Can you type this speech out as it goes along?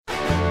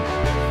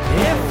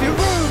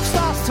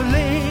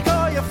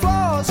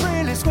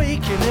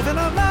in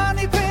a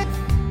money pit.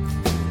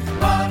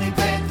 Money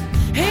pit.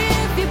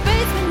 If your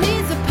basement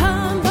needs a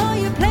pump or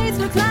your place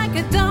looks like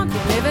a dump, you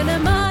live in a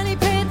money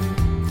pit.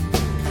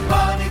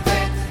 Money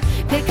pit.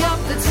 Pick up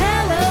the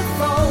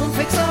telephone,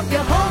 fix up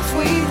your home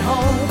sweet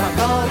home by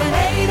calling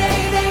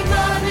 888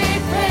 Money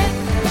Pit.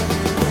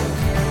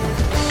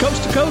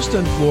 Coast to coast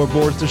and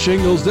floorboards to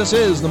shingles, this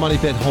is the Money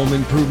Pit Home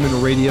Improvement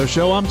Radio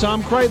Show. I'm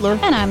Tom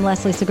Kreitler. And I'm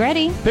Leslie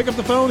Segretti. Pick up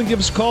the phone and give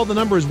us a call. The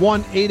number is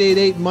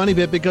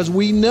 1-888-MONEYPIT because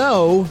we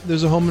know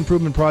there's a home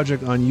improvement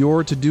project on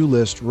your to-do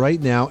list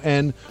right now,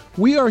 and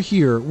we are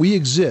here, we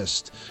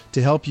exist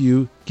to help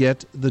you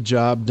get the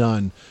job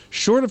done.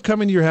 Short of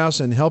coming to your house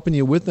and helping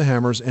you with the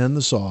hammers and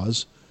the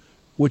saws,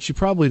 which you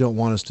probably don't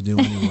want us to do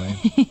anyway,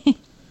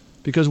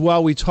 because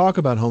while we talk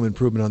about home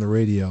improvement on the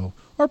radio,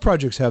 our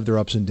projects have their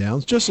ups and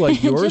downs, just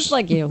like yours. Just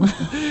like you.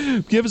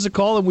 Give us a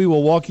call and we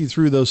will walk you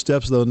through those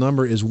steps. The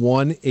number is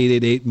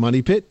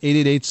 1-888-MONEYPIT,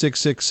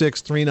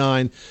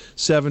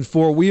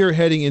 888-666-3974. We are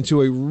heading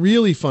into a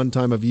really fun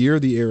time of year.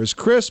 The air is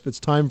crisp. It's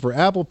time for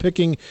apple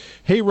picking,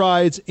 hay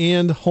rides,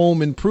 and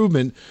home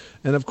improvement.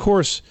 And, of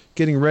course,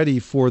 getting ready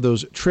for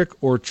those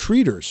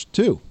trick-or-treaters,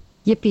 too.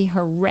 Yippee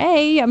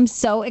hooray! I'm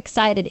so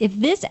excited. If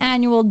this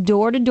annual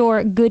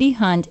door-to-door goodie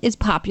hunt is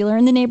popular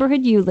in the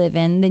neighborhood you live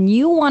in, then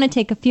you want to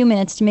take a few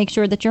minutes to make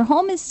sure that your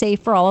home is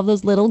safe for all of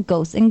those little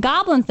ghosts and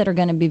goblins that are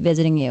going to be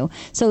visiting you.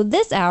 So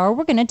this hour,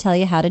 we're going to tell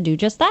you how to do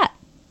just that.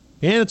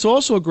 And it's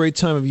also a great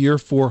time of year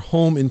for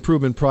home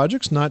improvement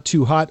projects, not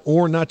too hot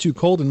or not too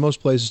cold in most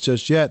places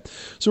just yet.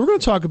 So we're going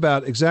to talk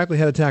about exactly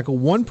how to tackle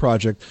one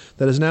project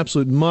that is an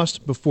absolute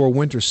must before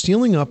winter,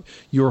 sealing up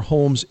your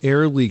home's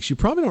air leaks. You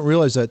probably don't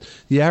realize that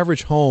the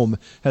average home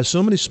has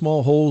so many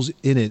small holes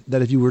in it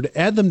that if you were to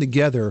add them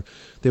together,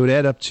 they would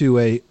add up to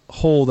a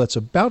hole that's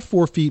about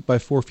 4 feet by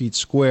 4 feet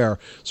square.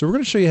 So we're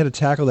going to show you how to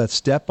tackle that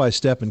step by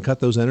step and cut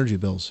those energy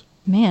bills.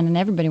 Man, and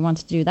everybody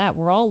wants to do that.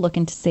 We're all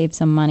looking to save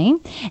some money.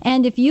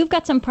 And if you've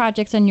got some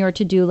projects on your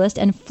to-do list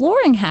and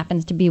flooring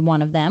happens to be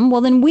one of them,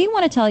 well, then we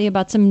want to tell you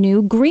about some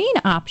new green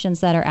options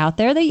that are out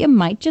there that you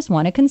might just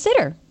want to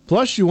consider.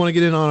 Plus, you want to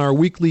get in on our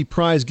weekly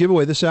prize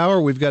giveaway. This hour,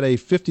 we've got a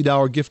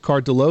 $50 gift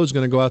card to Lowe's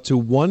going to go out to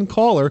one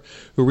caller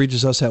who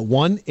reaches us at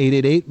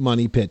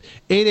 1-888-MONEYPIT,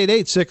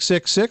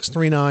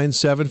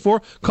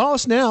 888-666-3974. Call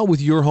us now with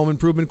your home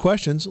improvement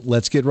questions.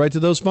 Let's get right to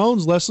those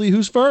phones. Leslie,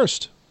 who's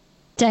first?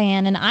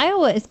 Diane in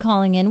Iowa is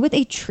calling in with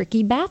a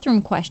tricky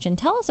bathroom question.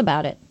 Tell us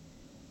about it.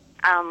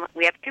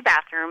 We have 2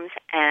 bathrooms,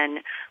 and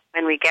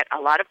when we get a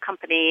lot of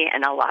company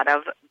and a lot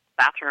of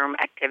bathroom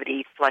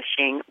activity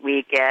flushing,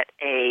 we get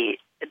a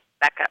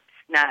backup,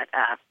 not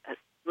a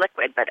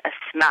liquid, but a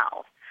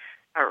smell.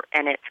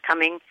 And it's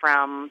coming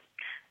from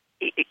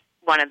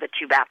one of the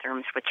 2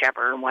 bathrooms,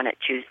 whichever one it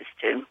chooses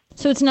to.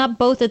 So it's not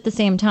both at the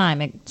same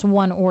time. It's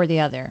one or the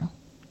other.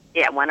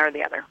 Yeah, one or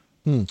the other.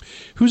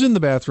 Who's in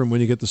the bathroom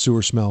when you get the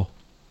sewer smell?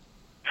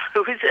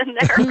 Who's in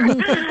there?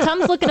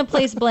 Tom's looking to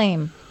place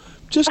blame.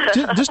 Just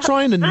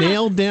trying to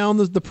nail down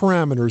the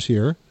parameters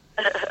here.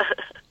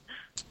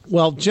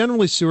 Well,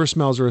 generally sewer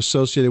smells are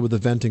associated with a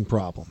venting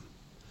problem.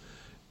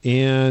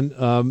 And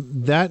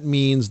that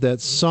means that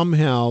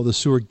somehow the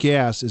sewer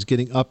gas is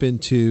getting up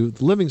into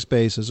the living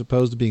space as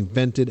opposed to being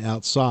vented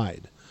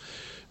outside.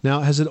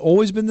 Now, has it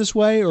always been this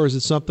way, or is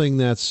it something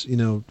that's,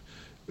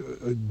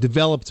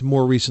 developed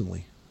more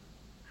recently?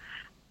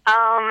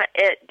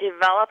 It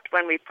developed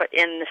when we put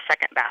in the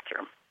second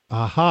bathroom.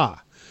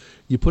 Aha.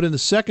 You put in the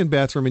second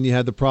bathroom and you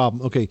had the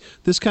problem. Okay,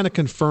 this kind of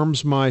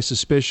confirms my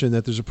suspicion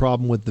that there's a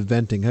problem with the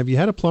venting. Have you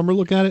had a plumber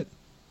look at it?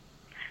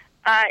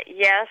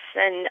 Yes,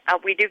 and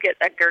we do get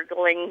a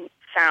gurgling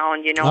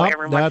sound,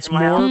 every once in a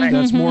while.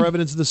 That's more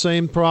evidence of the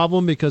same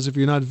problem, because if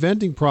you're not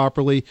venting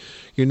properly,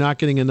 you're not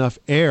getting enough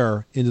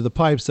air into the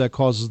pipes. That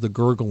causes the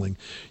gurgling.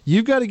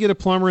 You've got to get a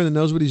plumber that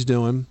knows what he's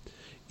doing,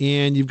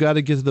 and you've got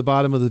to get to the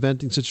bottom of the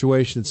venting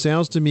situation. It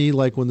sounds to me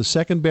like when the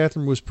second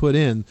bathroom was put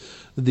in,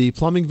 the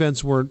plumbing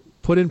vents weren't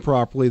put in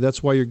properly.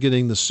 That's why you're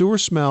getting the sewer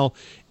smell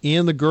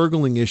and the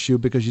gurgling issue,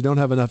 because you don't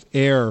have enough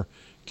air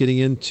getting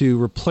in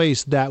to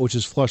replace that which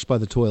is flushed by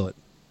the toilet.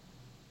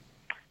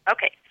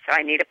 Okay, so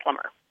I need a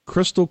plumber.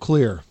 Crystal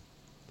clear.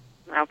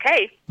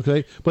 Okay.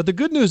 But the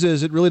good news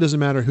is it really doesn't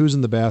matter who's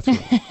in the bathroom.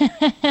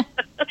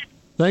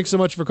 Thanks so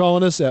much for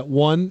calling us at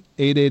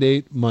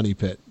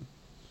 1-888-MONEYPIT.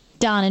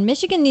 Don in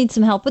Michigan needs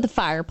some help with a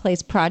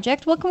fireplace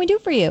project. What can we do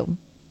for you?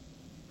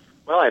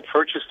 Well, I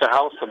purchased a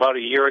house about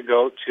a year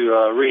ago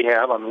to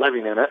rehab. I'm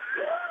living in it.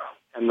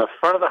 And the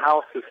front of the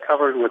house is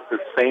covered with the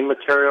same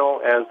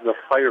material as the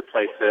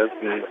fireplace is.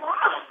 And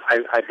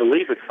I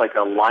believe it's like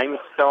a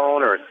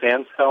limestone or a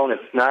sandstone.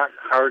 It's not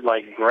hard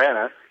like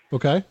granite.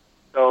 Okay.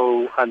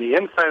 So on the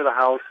inside of the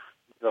house,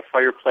 the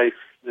fireplace,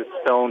 the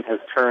stone has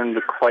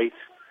turned quite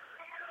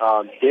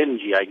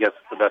dingy, I guess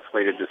is the best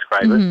way to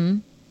describe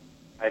it.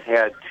 I've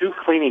had 2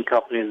 cleaning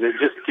companies that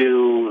just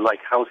do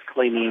like house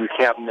cleaning,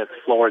 cabinets,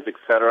 floors,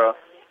 etc.,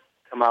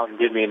 come out and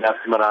give me an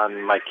estimate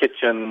on my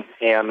kitchen.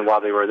 And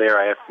while they were there,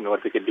 I asked them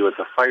what they could do with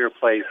the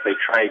fireplace. They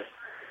tried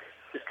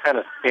just kind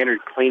of standard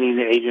cleaning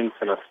agents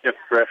and a stiff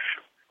brush.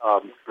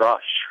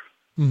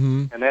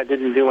 Mm-hmm. and that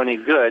didn't do any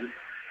good.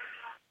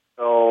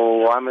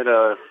 So I'm at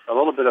a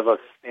little bit of a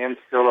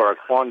standstill or a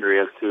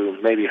quandary as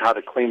to maybe how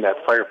to clean that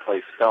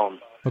fireplace stone.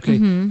 Okay.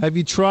 Have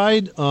you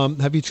tried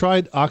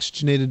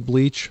oxygenated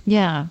bleach?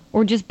 Yeah,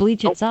 or just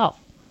bleach itself.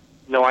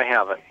 No, I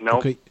haven't. No.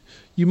 Okay.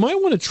 You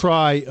might want to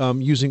try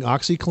using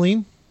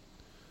OxyClean.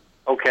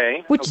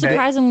 Okay. Which okay.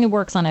 surprisingly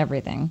works on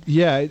everything.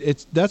 Yeah,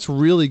 that's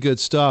really good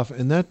stuff,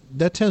 and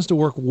that tends to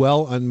work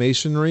well on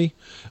masonry.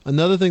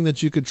 Another thing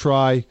that you could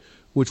try,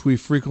 which we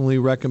frequently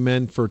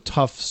recommend for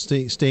tough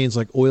stains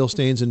like oil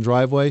stains in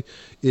driveway,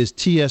 is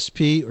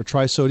TSP or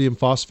trisodium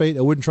phosphate.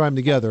 I wouldn't try them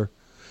together.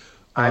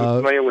 I'm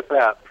familiar with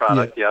that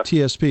product. Yeah, Yeah.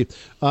 TSP.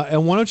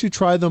 And why don't you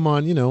try them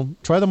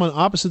on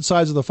opposite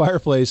sides of the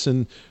fireplace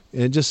and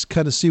just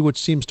kind of see which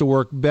seems to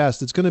work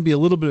best. It's going to be a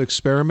little bit of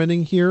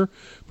experimenting here,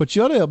 but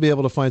you ought to be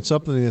able to find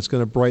something that's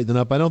going to brighten it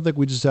up. I don't think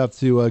we just have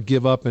to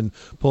give up and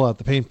pull out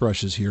the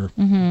paintbrushes here.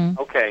 Mm-hmm.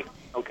 Okay.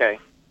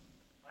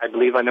 I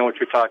believe I know what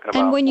you're talking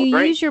about. And when you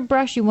great. use your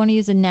brush, you want to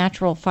use a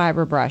natural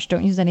fiber brush.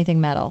 Don't use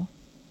anything metal.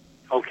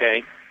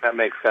 Okay, that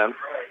makes sense.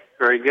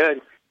 Very good.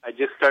 I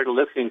just started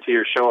listening to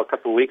your show a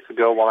couple of weeks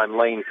ago while I'm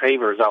laying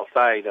pavers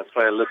outside. That's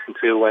what I listened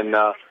to when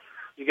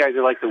you guys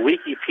are like the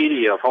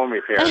Wikipedia of home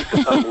repair. It's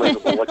just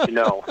unbelievable what you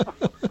know.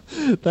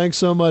 Thanks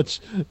so much.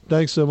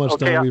 Okay,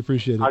 Don. We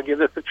appreciate it. I'll give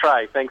this a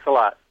try. Thanks a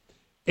lot.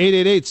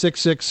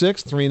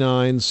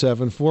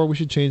 888-666-3974. We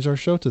should change our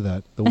show to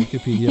that, the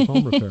Wikipedia of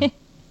home repair.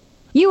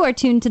 You are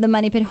tuned to the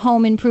Money Pit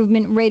Home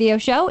Improvement Radio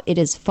Show. It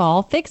is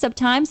fall fix-up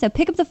time, so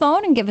pick up the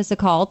phone and give us a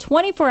call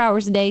 24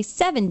 hours a day,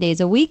 7 days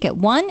a week at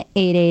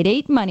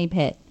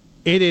 1-888-MONEY-PIT.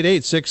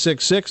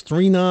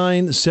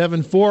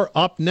 888-666-3974.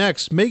 Up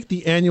next, make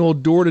the annual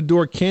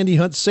door-to-door candy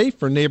hunt safe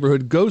for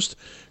neighborhood ghosts,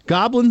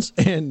 goblins,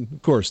 and,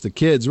 of course, the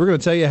kids. We're going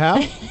to tell you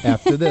how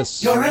after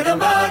this. You're in a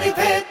money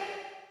pit.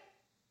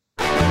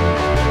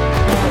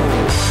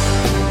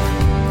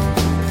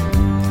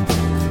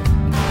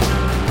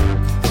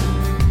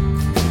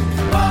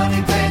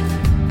 Money pit.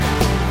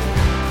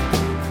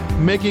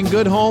 Making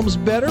good homes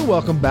better.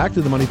 Welcome back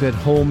to the Money Pit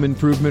Home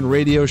Improvement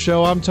Radio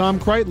Show. I'm Tom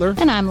Kreitler.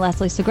 And I'm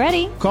Leslie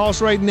Segretti. Call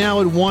us right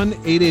now at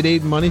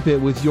 1-888-MONEY-PIT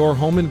with your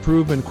home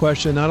improvement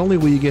question. Not only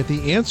will you get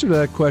the answer to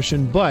that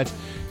question, but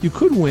you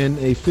could win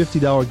a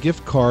 $50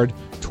 gift card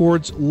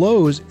towards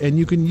Lowe's, and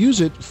you can use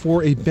it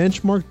for a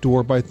benchmark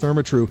door by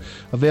Therma-Tru.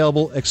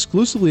 Available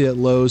exclusively at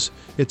Lowe's.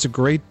 It's a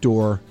great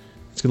door.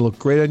 It's going to look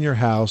great on your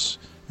house.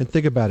 And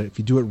think about it. If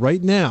you do it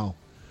right now,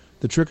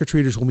 the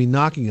trick-or-treaters will be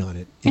knocking on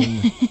it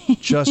in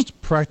just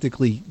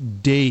practically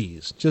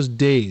days. Just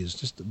days.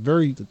 Just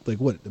very,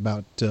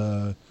 about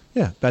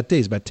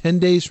days. About 10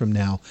 days from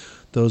now,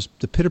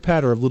 the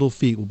pitter-patter of little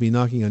feet will be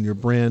knocking on your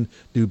brand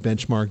new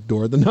benchmark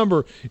door. The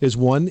number is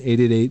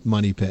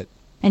 1-888-MONEY-PIT.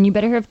 And you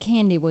better have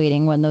candy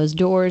waiting when those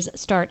doors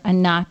start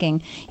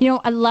a-knocking. You know,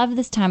 I love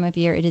this time of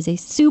year. It is a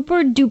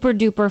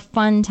super-duper-duper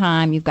fun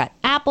time. You've got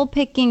apple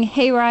picking,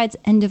 hay rides,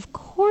 and of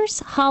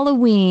course,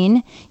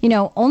 Halloween. You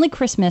know, only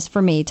Christmas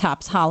for me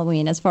tops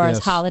Halloween as far as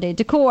holiday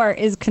decor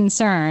is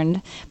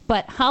concerned.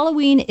 But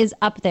Halloween is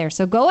up there.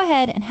 So go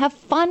ahead and have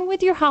fun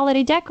with your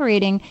holiday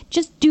decorating.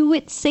 Just do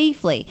it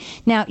safely.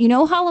 Now, you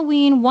know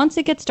Halloween, once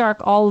it gets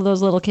dark, all of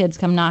those little kids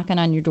come knocking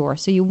on your door.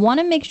 So you want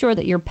to make sure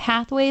that your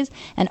pathways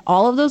and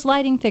all of those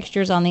lighting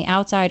fixtures on the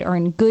outside are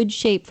in good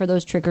shape for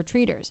those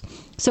trick-or-treaters.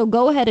 So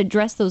go ahead,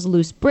 address those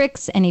loose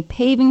bricks, any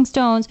paving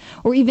stones,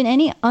 or even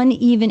any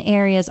uneven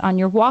areas on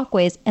your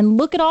walkways, and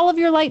look at all of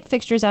your light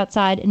fixtures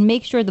outside and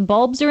make sure the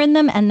bulbs are in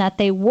them and that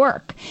they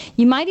work.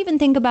 You might even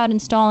think about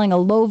installing a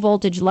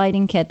low-voltage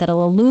lighting kit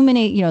that'll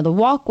illuminate, the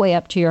walkway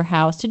up to your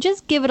house to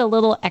just give it a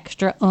little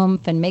extra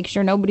oomph and make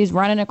sure nobody's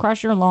running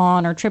across your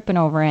lawn or tripping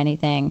over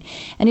anything.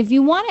 And if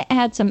you want to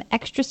add some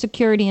extra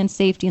security and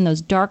safety in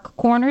those dark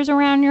corners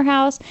around your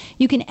house,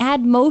 you can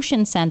add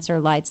motion sensor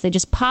lights. They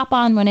just pop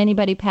on when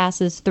anybody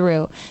passes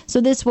through. So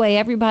this way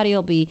everybody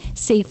will be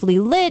safely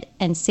lit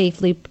and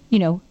safely,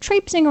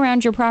 traipsing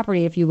around your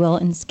property, if you will,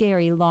 in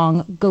scary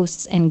long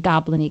ghosts and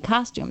goblin-y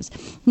costumes.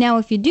 Now,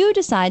 if you do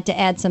decide to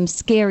add some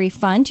scary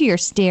fun to your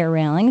stair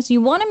railings,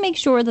 you want to make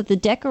sure that the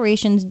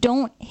decorations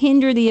don't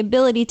hinder the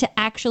ability to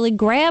actually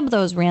grab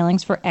those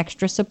railings for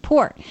extra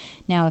support.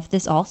 Now, if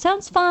this all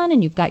sounds fun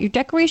and you've got your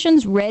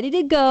decorations ready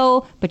to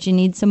go, but you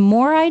need some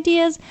more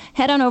ideas,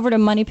 head on over to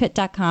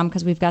moneypit.com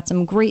because we've got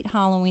some great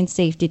Halloween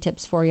safety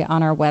tips for you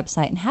on our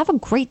website, and have a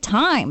great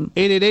time.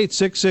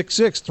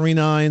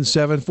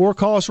 888-666-3974.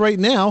 Call us right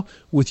now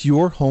with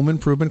your home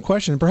improvement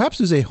question. Perhaps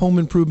there's a home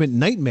improvement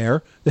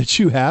nightmare that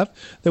you have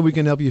that we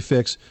can help you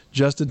fix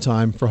just in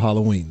time for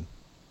Halloween.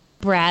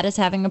 Brad is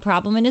having a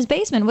problem in his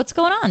basement. What's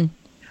going on?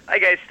 Hi,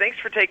 guys. Thanks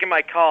for taking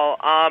my call.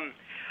 I'm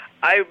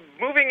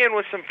moving in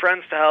with some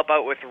friends to help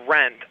out with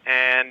rent,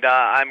 and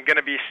I'm going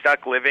to be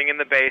stuck living in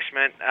the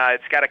basement.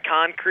 It's got a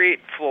concrete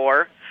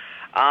floor.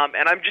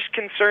 And I'm just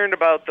concerned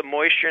about the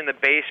moisture in the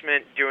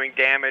basement doing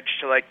damage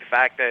to, like, the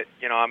fact that,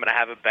 I'm going to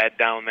have a bed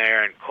down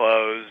there and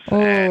clothes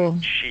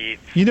and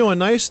sheets. A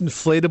nice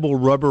inflatable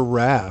rubber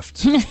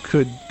raft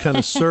could kind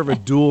of serve a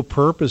dual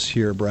purpose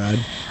here,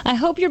 Brad. I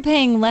hope you're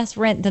paying less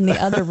rent than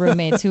the other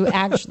roommates who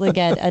actually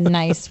get a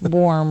nice,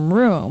 warm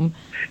room.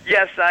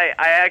 Yes, I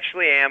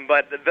actually am,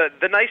 but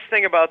the nice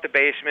thing about the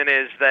basement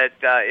is that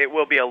it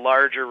will be a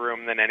larger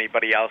room than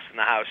anybody else in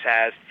the house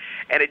has.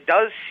 And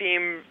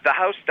the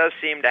house does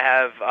seem to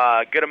have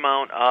a good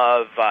amount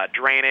of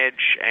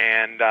drainage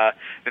and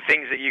the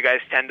things that you guys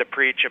tend to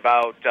preach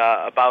about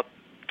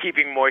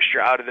keeping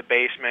moisture out of the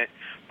basement.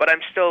 But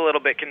I'm still a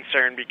little bit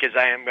concerned because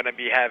I am going to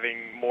be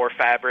having more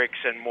fabrics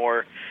and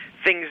more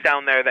things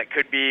down there that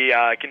could be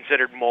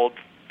considered mold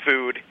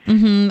food.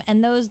 Mm-hmm.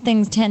 And those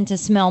things tend to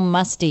smell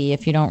musty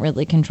if you don't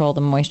really control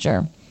the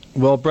moisture.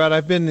 Well, Brad,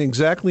 I've been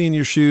exactly in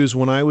your shoes.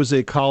 When I was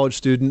a college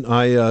student,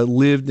 I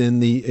lived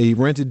in a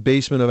rented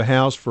basement of a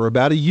house for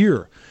about a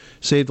year.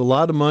 Saved a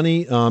lot of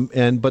money,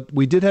 but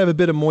we did have a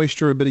bit of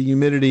moisture, a bit of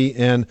humidity,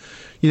 and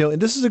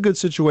and this is a good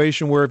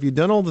situation where if you've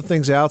done all the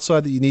things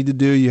outside that you need to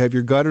do, you have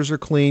your gutters are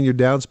clean, your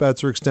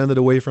downspouts are extended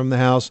away from the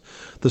house,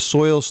 the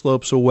soil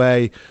slopes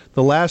away.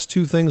 The last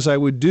two things I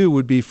would do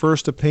would be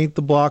first to paint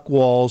the block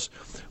walls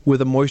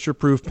with a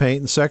moisture-proof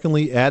paint, and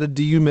secondly, add a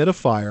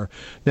dehumidifier.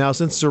 Now,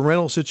 since it's a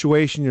rental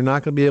situation, you're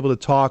not going to be able to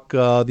talk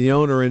the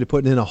owner into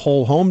putting in a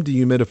whole home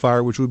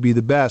dehumidifier, which would be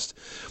the best.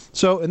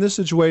 So in this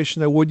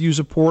situation, I would use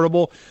a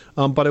portable,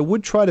 but I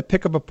would try to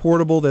pick up a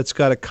portable that's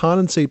got a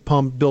condensate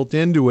pump built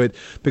into it,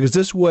 because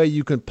this way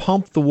you can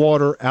pump the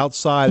water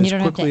outside and as you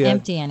don't quickly have to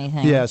empty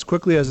anything. Yeah, as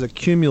quickly as it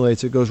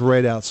accumulates, it goes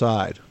right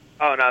outside.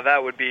 Oh, no,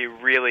 that would be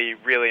really,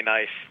 really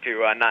nice to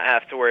not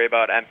have to worry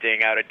about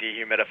emptying out a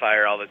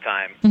dehumidifier all the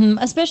time. Mm-hmm.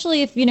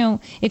 Especially if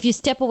you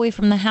step away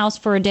from the house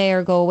for a day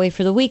or go away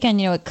for the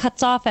weekend, it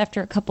cuts off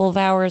after a couple of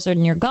hours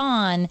and you're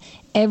gone,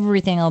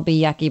 everything will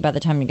be yucky by the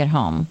time you get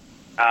home.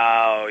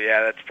 Oh,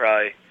 yeah, that's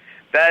probably...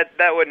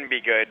 That wouldn't be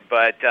good,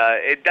 but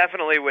it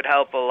definitely would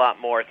help a lot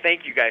more.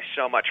 Thank you guys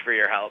so much for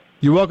your help.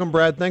 You're welcome,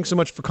 Brad. Thanks so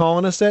much for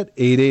calling us at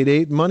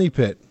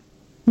 888-MONEY-PIT.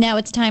 Now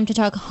it's time to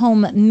talk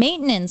home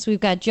maintenance. We've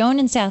got Joan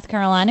in South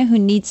Carolina who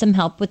needs some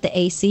help with the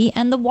AC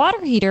and the water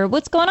heater.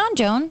 What's going on,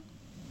 Joan?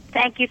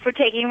 Thank you for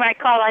taking my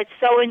call. I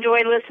so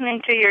enjoy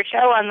listening to your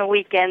show on the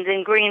weekends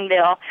in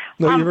Greenville.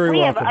 No, you're very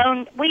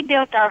welcome. We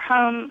built our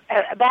home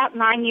about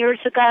 9 years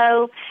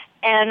ago,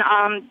 and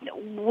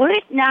we're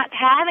not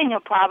having a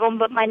problem,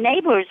 but my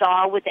neighbors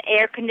are with the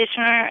air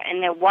conditioner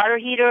and the water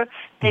heater.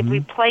 They've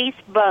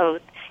replaced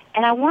both.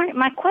 And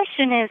my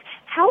question is,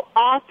 how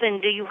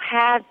often do you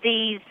have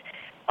these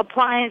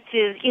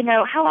appliances,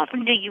 how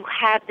often do you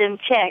have them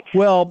checked?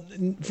 Well,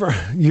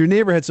 your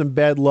neighbor had some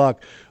bad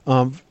luck.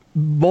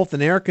 Both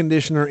an air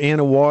conditioner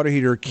and a water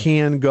heater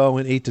can go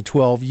in 8 to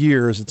 12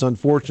 years. It's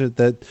unfortunate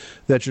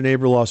that your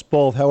neighbor lost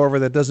both. However,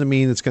 that doesn't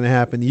mean it's going to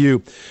happen to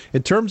you.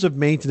 In terms of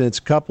maintenance,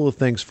 a couple of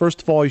things.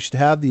 First of all, you should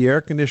have the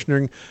air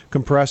conditioning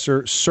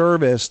compressor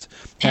serviced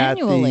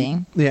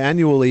annually.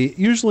 Annually,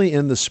 usually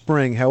in the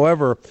spring.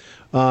 However,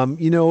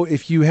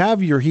 if you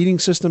have your heating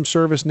system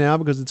serviced now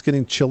because it's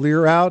getting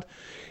chillier out,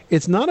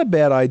 it's not a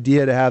bad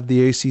idea to have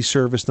the AC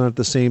service done at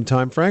the same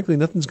time. Frankly,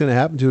 nothing's going to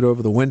happen to it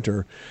over the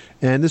winter.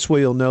 And this way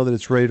you'll know that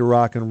it's ready to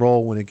rock and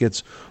roll when it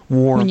gets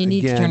warm when you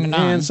need again. To turn it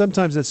on. And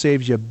sometimes that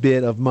saves you a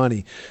bit of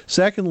money.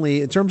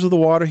 Secondly, in terms of the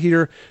water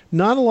heater,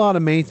 not a lot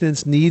of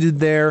maintenance needed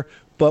there.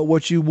 But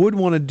what you would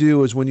want to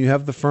do is when you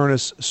have the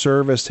furnace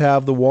serviced,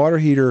 have the water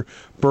heater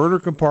burner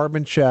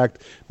compartment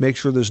checked, make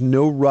sure there's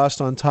no rust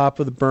on top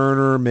of the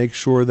burner, make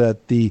sure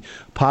that the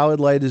pilot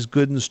light is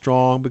good and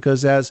strong,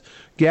 because as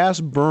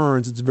gas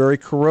burns, it's very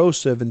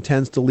corrosive and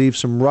tends to leave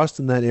some rust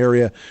in that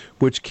area,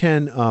 which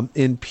can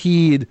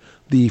impede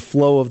the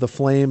flow of the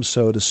flames,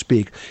 so to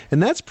speak.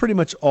 And that's pretty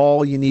much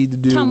all you need to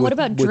do. Tom, what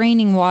about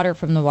draining water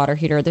from the water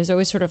heater? There's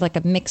always sort of like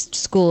a mixed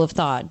school of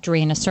thought.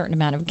 Drain a certain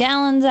amount of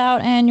gallons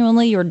out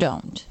annually or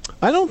don't.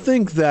 I don't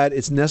think that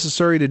it's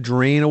necessary to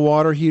drain a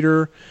water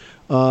heater.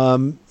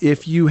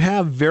 If you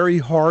have very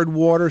hard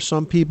water,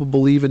 some people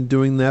believe in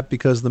doing that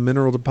because the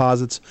mineral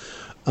deposits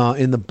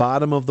in the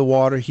bottom of the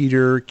water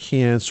heater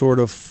can sort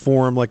of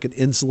form like an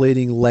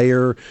insulating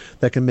layer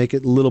that can make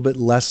it a little bit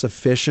less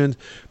efficient.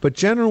 But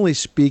generally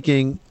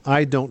speaking,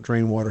 I don't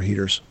drain water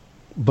heaters,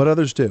 but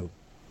others do,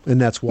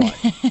 and that's why.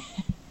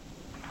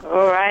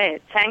 All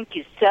right. Thank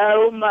you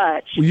so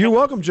much. Well, you're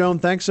welcome, Joan.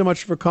 Thanks so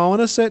much for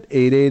calling us at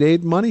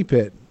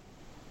 888-MONEY-PIT.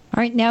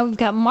 All right, now we've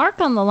got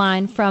Mark on the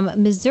line from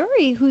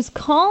Missouri who's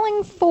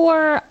calling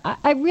for,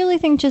 I really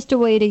think, just a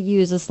way to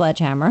use a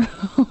sledgehammer.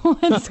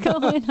 What's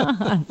going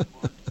on?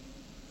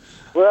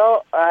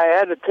 Well, I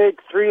had to take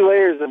 3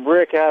 layers of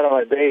brick out of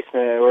my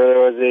basement where there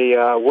was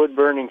a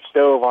wood-burning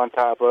stove on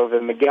top of it,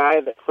 and the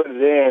guy that put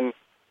it in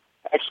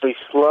actually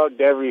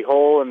slugged every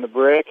hole in the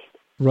brick.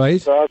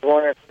 Right. So I was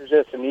wondering if there's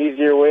just an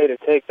easier way to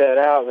take that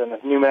out than a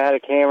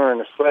pneumatic hammer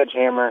and a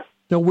sledgehammer.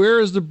 Now,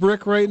 where is the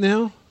brick right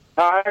now?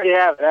 I already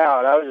have it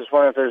out. I was just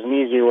wondering if there's an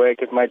easier way,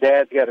 because my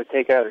dad's got to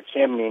take out a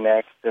chimney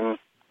next. And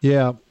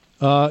yeah.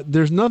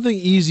 There's nothing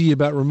easy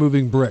about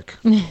removing brick.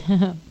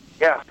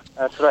 Yeah,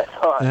 that's what I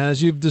thought.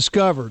 As you've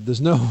discovered,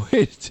 there's no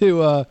way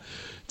to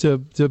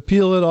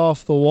peel it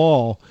off the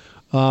wall.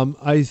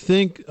 I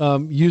think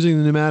using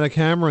the pneumatic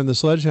hammer and the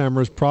sledgehammer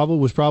was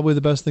probably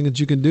the best thing that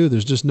you can do.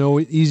 There's just no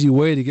easy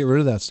way to get rid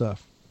of that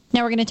stuff.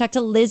 Now we're going to talk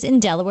to Liz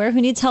in Delaware,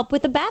 who needs help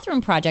with the bathroom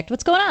project.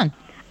 What's going on?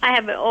 I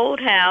have an old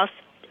house,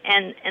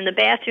 and the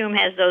bathroom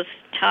has those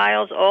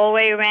tiles all the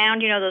way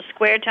around, those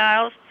square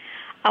tiles.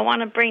 I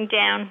want to bring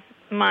down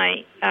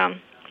my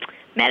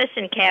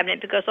medicine cabinet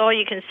because all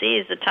you can see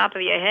is the top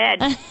of your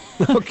head.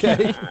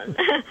 Okay.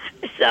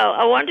 So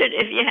I wondered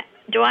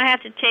do I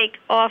have to take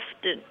off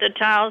the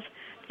tiles?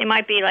 They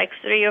might be like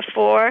 3 or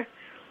 4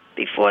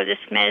 before this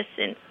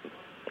medicine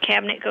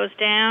cabinet goes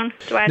down.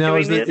 Do I have to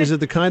remove it? Is it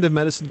the kind of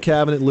medicine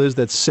cabinet, Liz,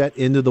 that's set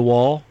into the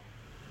wall?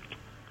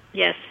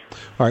 Yes.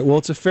 All right. Well,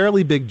 it's a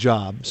fairly big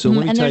job. So let me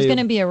tell you. And there's going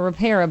to be a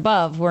repair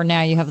above where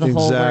now you have the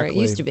hole where it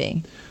used to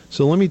be.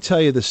 So let me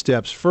tell you the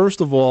steps.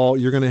 First of all,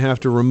 you're going to have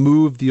to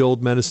remove the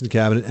old medicine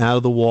cabinet out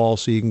of the wall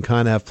so you can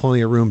kind of have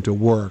plenty of room to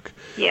work.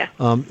 Yeah.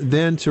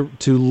 Then to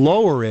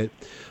lower it,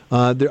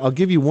 I'll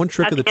give you one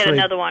trick of the trade. I have to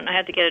get another one. I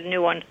have to get a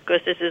new one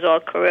because this is all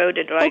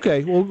corroded, right?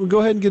 Okay, well, go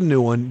ahead and get a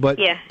new one. But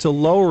to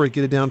lower it,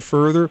 get it down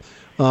further,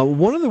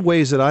 one of the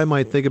ways that I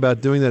might think about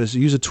doing that is to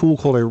use a tool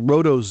called a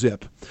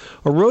RotoZip.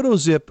 A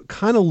RotoZip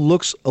kind of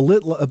looks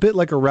a bit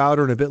like a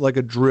router and a bit like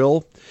a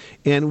drill.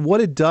 And what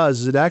it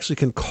does is it actually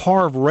can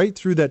carve right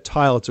through that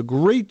tile. It's a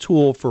great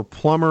tool for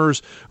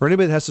plumbers or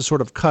anybody that has to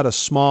sort of cut a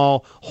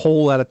small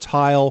hole out of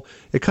tile.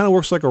 It kind of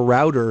works like a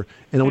router,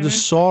 and it will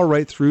just saw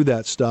right through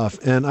that stuff.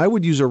 And I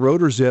would use a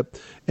RotoZip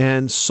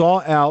and saw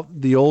out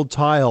the old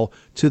tile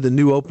to the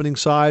new opening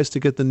size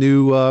to get the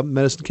new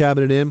medicine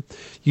cabinet in.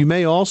 You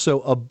may also,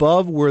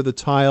 above where the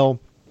tile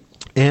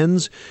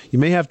ends, you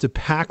may have to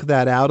pack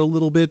that out a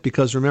little bit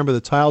because remember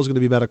the tile is going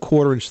to be about a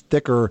 1/4 inch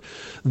thicker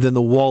than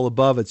the wall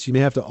above it, so you may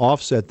have to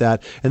offset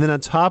that. And then on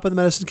top of the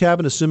medicine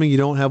cabinet, assuming you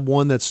don't have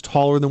one that's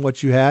taller than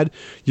what you had,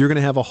 you're going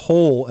to have a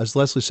hole, as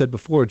Leslie said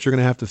before, that you're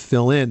going to have to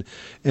fill in,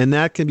 and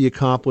that can be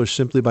accomplished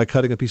simply by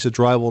cutting a piece of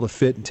drywall to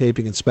fit and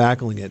taping and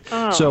spackling it.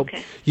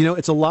 Okay.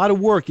 It's a lot of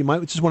work. You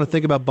might just want to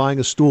think about buying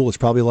a stool. It's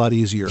probably a lot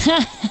easier.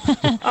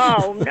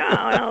 Oh,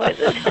 no, is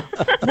it?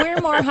 Wear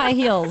more high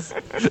heels.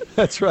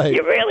 That's right.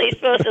 You're really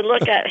supposed to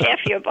look at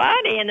half your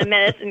body in the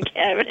medicine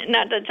cabinet,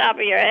 not the top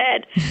of your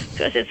head,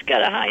 because it's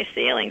got a high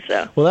ceiling.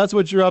 So. Well, that's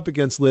what you're up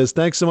against, Liz.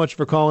 Thanks so much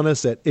for calling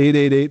us at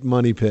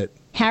 888-MONEY-PIT.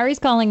 Harry's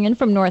calling in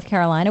from North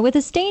Carolina with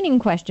a staining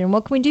question.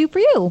 What can we do for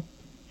you?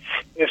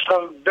 Yes,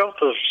 I've built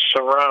a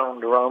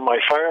surround around my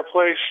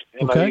fireplace,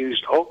 and Okay. I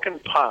used oak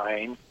and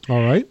pine,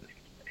 All right.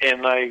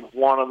 and I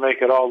want to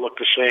make it all look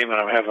the same, and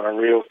I'm having a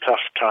real tough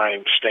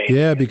time staining.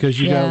 Yeah, because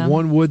you got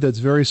one wood that's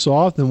very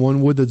soft and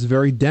one wood that's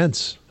very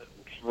dense.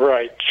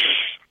 Right.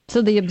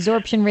 So the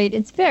absorption rate,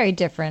 it's very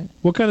different.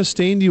 What kind of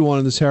stain do you want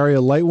in this, Harry?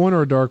 A light one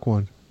or a dark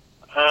one?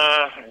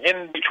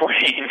 In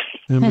between.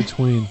 In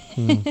between.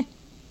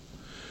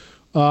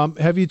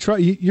 Have you tried?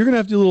 You're going to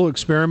have to do a little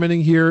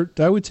experimenting here.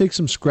 I would take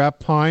some scrap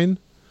pine,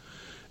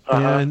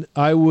 and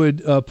I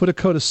would put a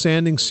coat of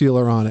sanding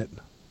sealer on it.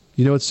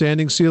 You know what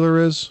sanding sealer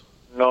is?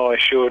 No, I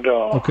sure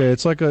don't. Okay,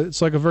 it's like a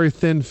very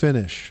thin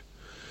finish.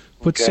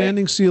 Put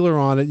sanding sealer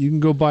on it. You can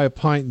go buy a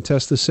pint and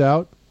test this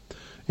out.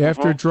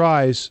 After it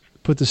dries,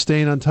 put the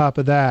stain on top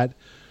of that,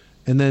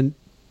 and then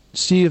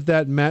see if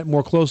that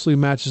more closely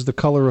matches the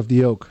color of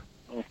the oak.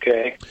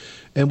 Okay.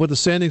 And what the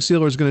sanding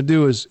sealer is going to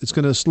do is it's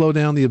going to slow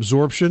down the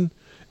absorption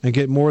and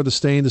get more of the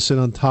stain to sit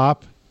on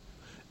top,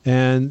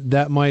 and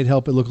that might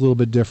help it look a little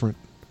bit different.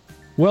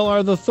 Well,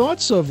 are the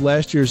thoughts of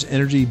last year's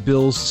energy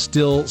bills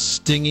still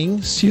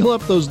stinging? Seal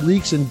up those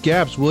leaks and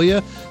gaps, will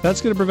you?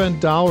 That's going to prevent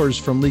dollars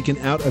from leaking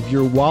out of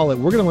your wallet.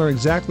 We're going to learn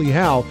exactly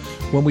how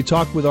when we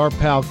talk with our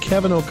pal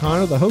Kevin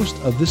O'Connor, the host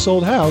of This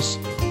Old House,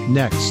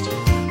 next.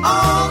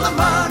 On the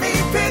Money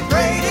Pit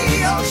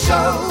Radio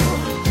Show.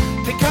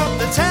 Pick up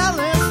the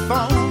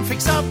telephone,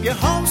 fix up your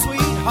home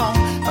sweet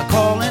home by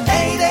calling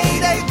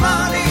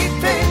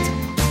 888-MONEY-PIT.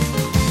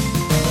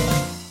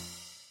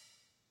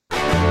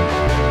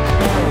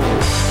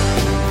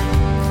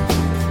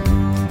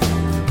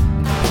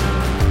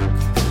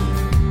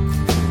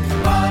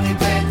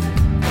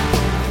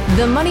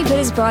 The Money Pit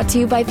is brought to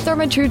you by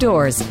Therma-Tru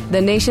Doors, the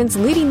nation's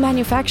leading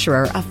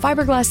manufacturer of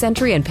fiberglass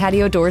entry and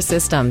patio door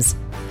systems.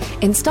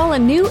 Install a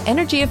new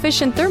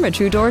energy-efficient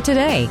Therma-Tru door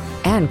today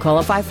and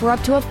qualify for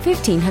up to a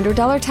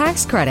 $1,500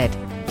 tax credit.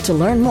 To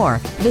learn more,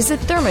 visit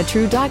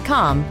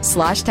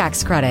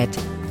thermatru.com/tax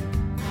credit.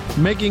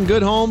 Making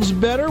good homes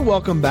better.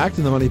 Welcome back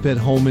to the Money Pit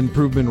Home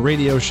Improvement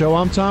Radio Show.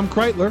 I'm Tom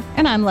Kreitler.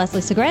 And I'm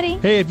Leslie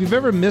Segretti. Hey, if you've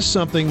ever missed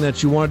something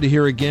that you wanted to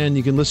hear again,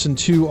 you can listen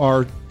to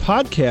our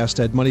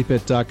podcast at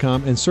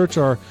moneypit.com and search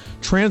our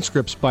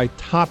transcripts by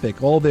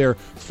topic. All there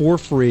for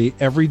free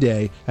every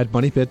day at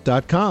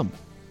moneypit.com.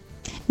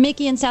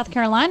 Mickey in South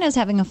Carolina is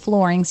having a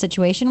flooring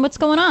situation. What's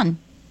going on?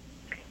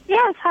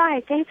 Yes,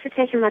 hi. Thanks for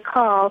taking my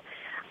call.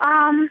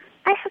 I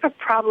have a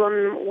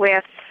problem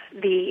with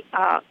the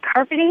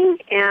carpeting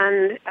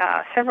and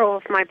several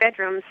of my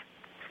bedrooms.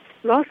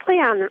 mostly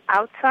on the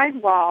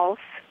outside walls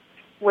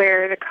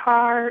where the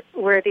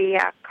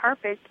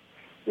carpet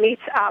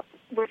meets up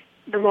with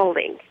the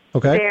molding.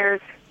 Okay.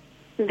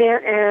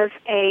 There is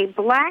a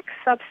black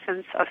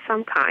substance of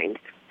some kind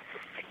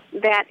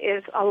that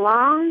is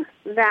along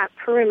that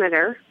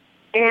perimeter,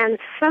 and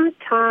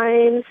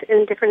sometimes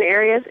in different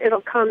areas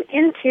it'll come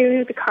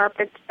into the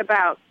carpet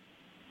about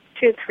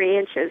 2 to 3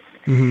 inches.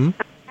 Mm-hmm.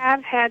 I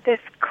have had this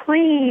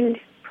cleaned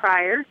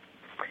prior,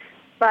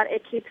 but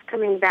it keeps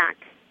coming back,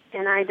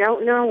 and I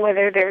don't know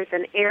whether there's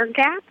an air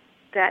gap,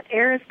 that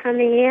air is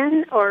coming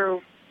in,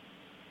 or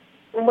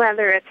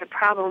whether it's a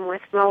problem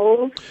with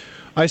mold.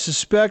 I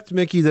suspect,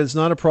 Mickey, that it's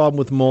not a problem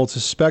with mold. I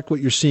suspect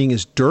what you're seeing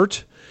is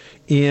dirt,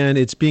 and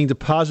it's being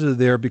deposited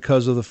there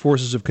because of the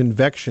forces of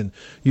convection.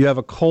 You have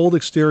a cold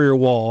exterior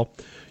wall.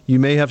 You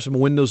may have some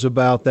windows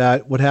about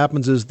that. What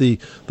happens is the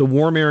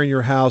warm air in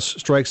your house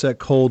strikes that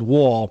cold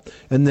wall,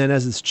 and then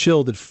as it's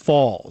chilled, it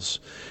falls.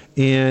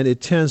 And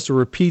it tends to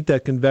repeat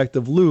that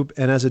convective loop,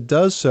 and as it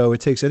does so,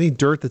 it takes any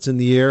dirt that's in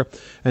the air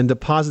and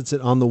deposits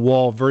it on the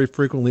wall, very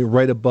frequently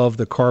right above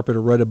the carpet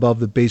or right above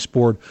the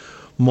baseboard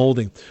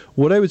molding.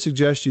 What I would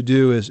suggest you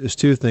do is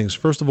 2 things.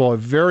 First of all, a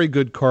very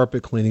good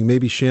carpet cleaning,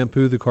 maybe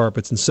shampoo the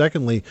carpets. And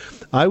secondly,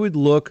 I would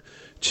look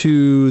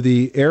to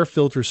the air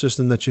filter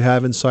system that you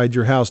have inside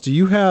your house. Do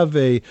you have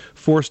a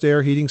forced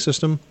air heating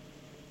system?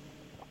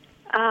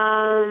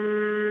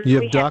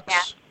 You have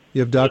ducts?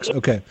 You have ducts?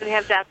 Okay. We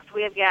have ducts.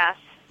 We have gas.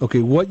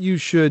 Okay, what you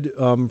should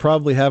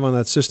probably have on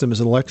that system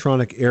is an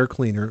electronic air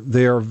cleaner.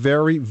 They are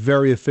very,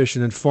 very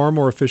efficient and far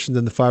more efficient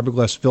than the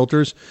fiberglass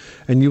filters,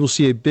 and you will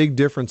see a big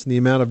difference in the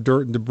amount of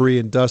dirt and debris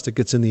and dust that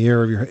gets in the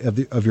air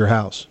of your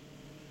house.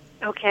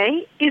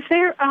 Okay. Is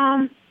there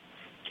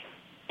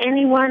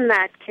anyone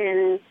that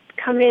can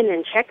come in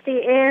and check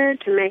the air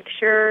to make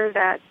sure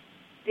that,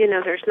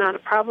 there's not a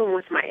problem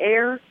with my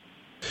air?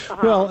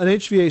 Well, an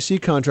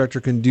HVAC contractor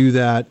can do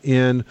that,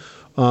 and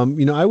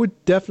I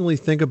would definitely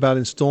think about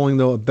installing,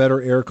 though, a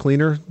better air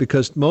cleaner,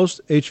 because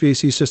most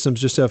HVAC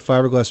systems just have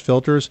fiberglass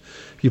filters.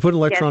 If you put an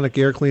electronic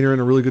air cleaner in,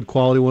 a really good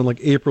quality one, like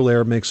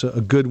Aprilaire makes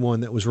a good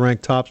one that was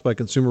ranked tops by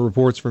Consumer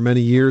Reports for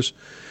many years,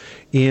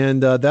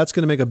 and that's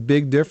going to make a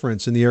big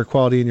difference in the air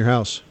quality in your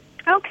house.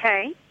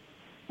 Okay.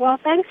 Well,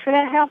 thanks for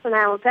that help, and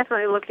I will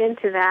definitely look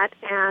into that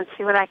and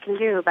see what I can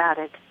do about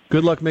it.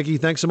 Good luck, Mickey.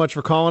 Thanks so much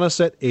for calling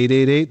us at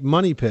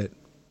 888-MONEY-PIT.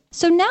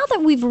 So now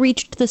that we've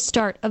reached the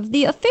start of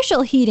the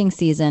official heating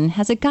season,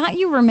 has it got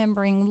you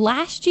remembering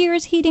last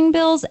year's heating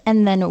bills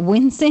and then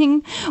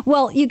wincing?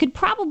 Well, you could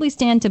probably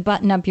stand to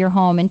button up your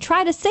home and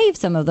try to save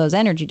some of those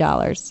energy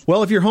dollars.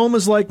 Well, if your home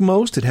is like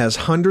most, it has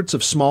hundreds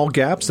of small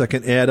gaps that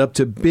can add up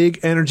to big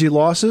energy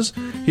losses.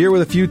 Here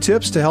with a few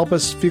tips to help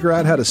us figure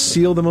out how to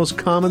seal the most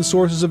common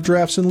sources of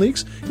drafts and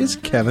leaks is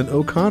Kevin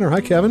O'Connor.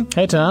 Hi, Kevin.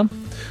 Hey, Tom.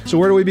 So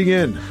where do we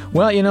begin?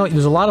 Well,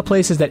 there's a lot of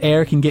places that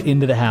air can get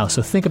into the house,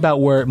 so think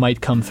about where it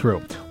might come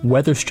through.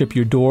 Weather strip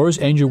your doors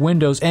and your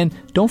windows, and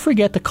don't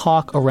forget to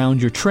caulk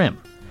around your trim.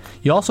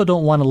 You also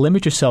don't want to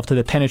limit yourself to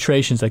the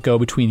penetrations that go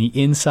between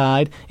the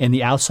inside and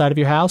the outside of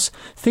your house.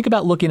 Think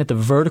about looking at the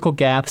vertical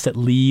gaps that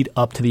lead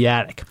up to the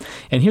attic.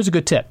 And here's a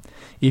good tip.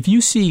 If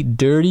you see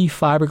dirty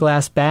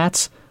fiberglass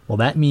bats, well,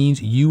 that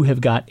means you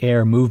have got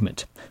air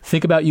movement.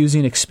 Think about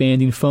using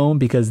expanding foam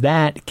because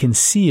that can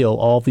seal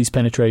all of these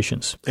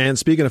penetrations. And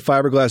speaking of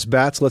fiberglass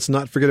bats, let's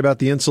not forget about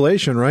the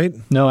insulation, right?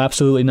 No,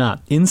 absolutely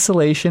not.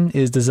 Insulation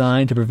is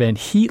designed to prevent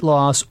heat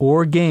loss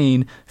or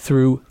gain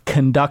through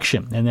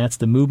conduction, and that's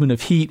the movement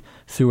of heat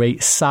through a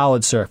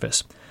solid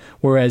surface.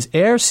 Whereas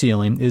air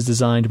sealing is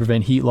designed to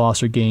prevent heat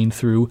loss or gain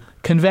through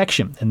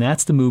convection, and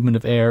that's the movement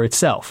of air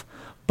itself.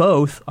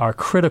 Both are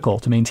critical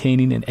to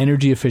maintaining an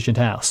energy-efficient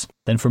house.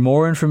 And for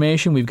more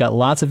information, we've got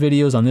lots of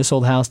videos on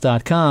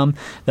thisoldhouse.com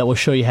that will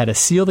show you how to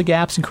seal the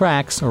gaps and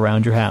cracks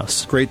around your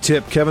house. Great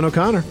tip, Kevin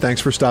O'Connor.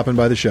 Thanks for stopping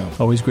by the show.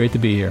 Always great to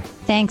be here.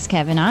 Thanks,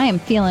 Kevin. I am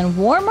feeling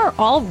warmer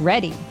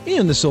already.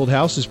 And This Old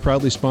House is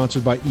proudly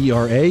sponsored by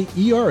ERA.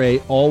 ERA,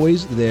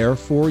 always there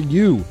for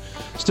you.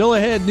 Still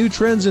ahead, new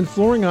trends in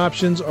flooring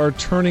options are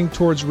turning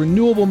towards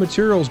renewable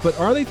materials, but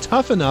are they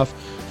tough enough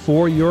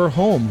for your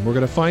home? We're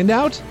going to find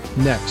out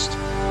next.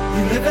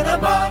 You live in a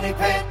money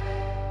pit.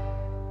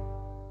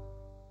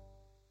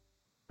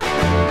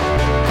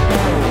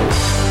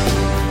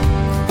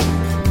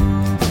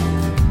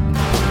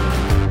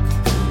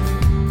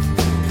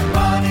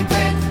 Money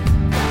Pit.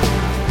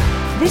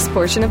 This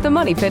portion of the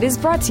Money Pit is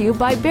brought to you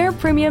by Behr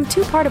Premium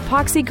 2-Part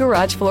Epoxy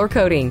Garage Floor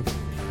Coating.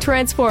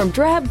 Transform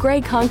drab gray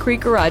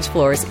concrete garage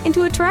floors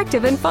into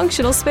attractive and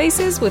functional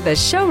spaces with a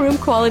showroom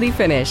quality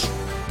finish.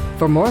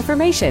 For more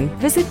information,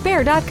 visit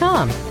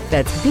Behr.com.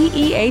 That's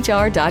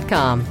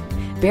BEHR.com.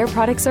 Behr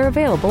products are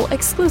available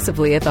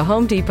exclusively at the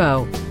Home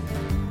Depot.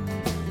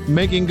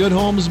 Making good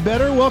homes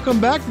better.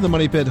 Welcome back to the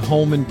Money Pit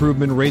Home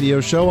Improvement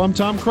Radio Show. I'm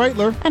Tom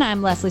Kreitler. And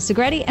I'm Leslie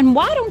Segretti. And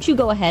why don't you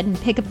go ahead and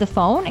pick up the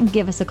phone and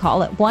give us a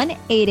call at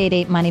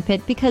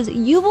 1-888-MONEY-PIT, because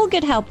you will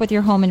get help with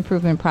your home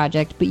improvement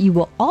project, but you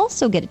will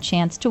also get a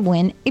chance to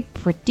win a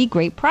pretty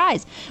great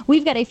prize.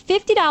 We've got a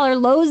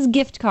 $50 Lowe's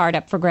gift card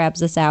up for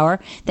grabs this hour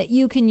that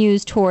you can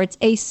use towards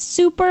a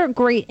super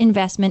great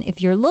investment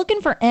if you're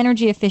looking for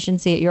energy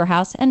efficiency at your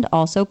house, and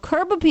also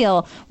curb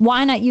appeal.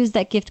 Why not use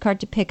that gift card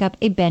to pick up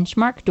a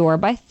Benchmark door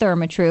by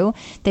Therma-Tru?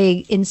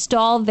 They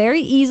install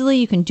very easily.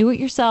 You can do it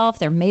yourself.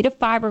 They're made of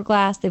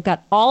fiberglass. They've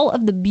got all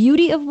of the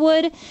beauty of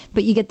wood,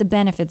 but you get the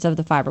benefits of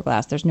the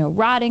fiberglass. There's no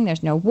rotting.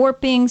 There's no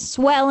warping,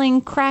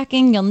 swelling,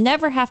 cracking. You'll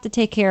never have to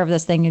take care of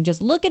this thing. You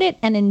just look at it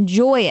and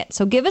enjoy it.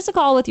 So give us a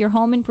call with your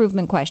home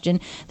improvement question.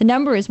 The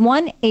number is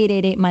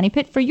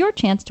 1-888-MONEY-PIT for your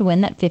chance to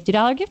win that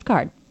 $50 gift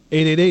card.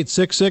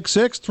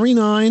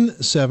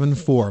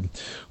 888-666-3974.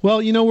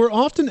 Well, you know, we're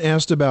often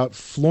asked about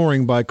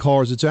flooring by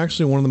callers. It's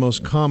actually one of the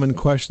most common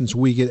questions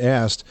we get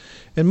asked.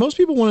 And most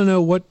people want to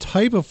know what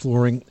type of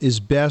flooring is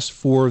best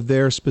for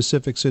their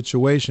specific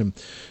situation.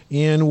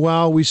 And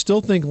while we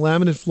still think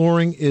laminate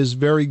flooring is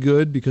very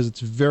good because it's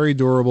very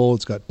durable,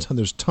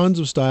 there's tons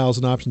of styles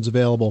and options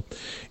available.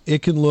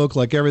 It can look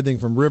like everything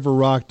from river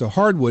rock to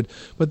hardwood,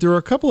 but there are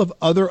a couple of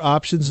other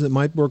options that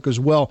might work as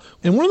well.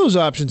 And one of those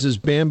options is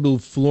bamboo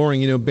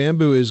flooring. You know,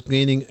 bamboo is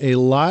gaining a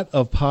lot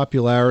of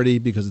popularity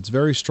because it's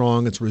very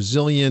strong, it's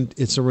resilient,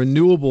 it's a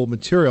renewable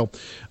material,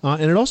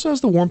 and it also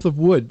has the warmth of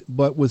wood,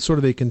 but with sort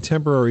of a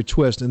contemporary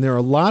twist. And there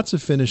are lots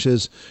of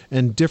finishes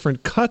and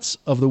different cuts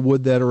of the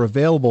wood that are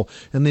available,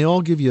 and they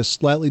all give you a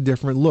slightly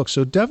different look.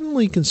 So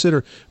definitely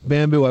consider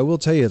bamboo. I will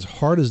tell you, it's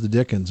hard as the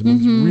dickens. I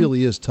mean, it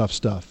really is tough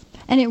stuff.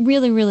 And it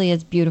really, really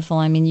is beautiful.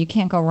 I mean, you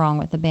can't go wrong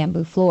with the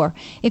bamboo floor.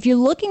 If you're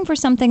looking for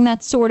something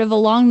that's sort of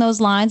along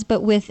those lines,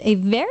 but with a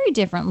very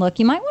different look,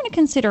 you might want to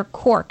consider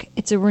cork.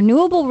 It's a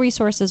renewable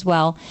resource as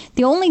well.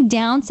 The only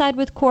downside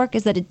with cork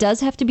is that it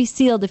does have to be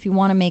sealed if you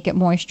want to make it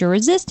moisture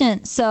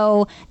resistant.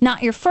 So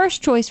not your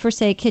first choice for,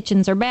 say,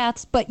 kitchens or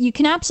baths, but you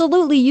can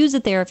absolutely use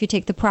it there if you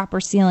take the proper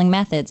sealing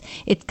methods.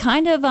 It's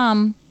kind of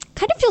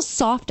feels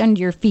soft under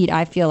your feet,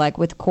 I feel like,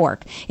 with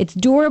cork. It's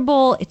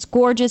durable, it's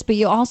gorgeous, but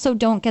you also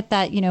don't get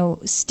that,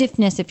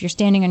 stiffness if you're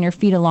standing on your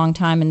feet a long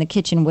time in the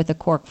kitchen with a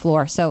cork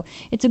floor. So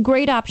it's a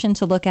great option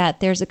to look at.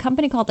 There's a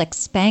company called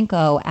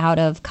Expanco out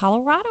of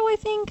Colorado, I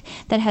think,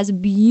 that has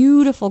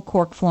beautiful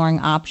cork flooring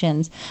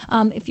options.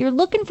 If you're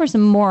looking for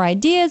some more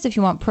ideas, if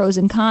you want pros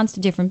and cons to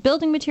different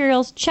building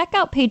materials, check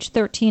out page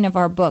 13 of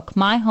our book,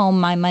 My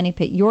Home, My Money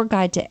Pit, Your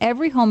Guide to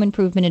Every Home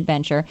Improvement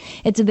Adventure.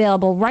 It's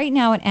available right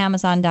now at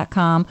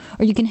Amazon.com,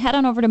 or you can head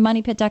on over to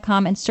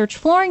moneypit.com and search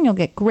flooring. You'll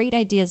get great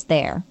ideas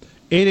there.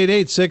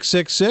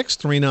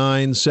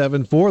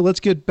 888-666-3974. Let's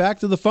get back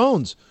to the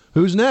phones.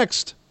 Who's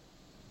next?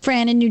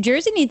 Fran in New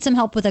Jersey needs some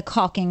help with a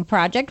caulking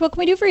project. What can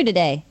we do for you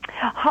today?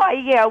 Hi,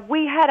 yeah.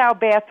 We had our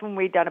bathroom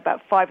redone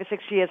about 5 or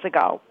 6 years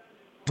ago.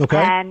 Okay.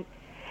 And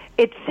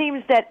it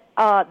seems that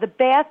the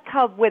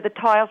bathtub, where the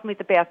tiles meet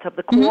the bathtub,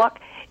 the caulk,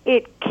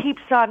 it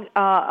keeps on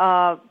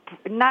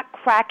not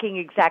cracking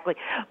exactly,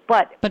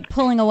 but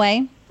pulling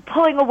away?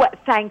 Pulling away,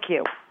 thank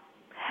you.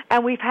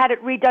 And we've had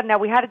it redone. Now,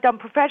 we had it done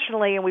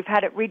professionally, and we've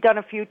had it redone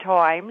a few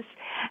times,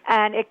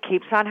 and it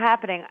keeps on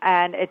happening.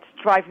 And it's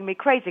driving me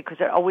crazy because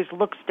it always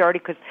looks dirty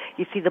because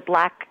you see the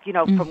black,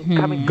 from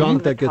coming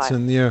gunk that gets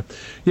in, yeah.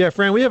 Yeah,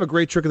 Fran, we have a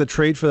great trick of the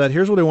trade for that.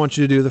 Here's what I want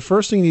you to do. The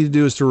first thing you need to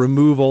do is to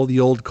remove all the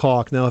old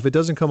caulk. Now, if it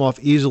doesn't come off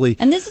easily...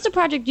 And this is a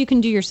project you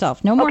can do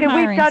yourself. No more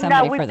hiring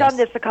somebody for this. We've done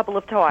this a couple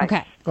of times.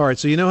 Okay. All right,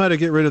 so you know how to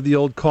get rid of the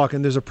old caulk,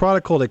 and there's a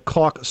product called a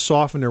caulk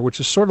softener, which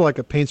is sort of like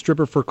a paint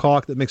stripper for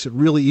caulk that makes it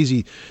really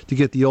easy to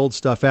get the old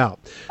stuff out.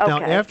 Okay.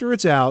 Now, after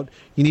it's out,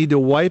 you need to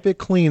wipe it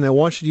clean. I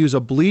want you to use a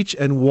bleach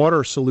and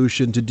water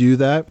solution to do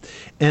that,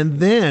 and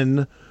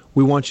then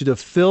we want you to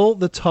fill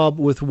the tub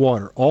with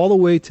water all the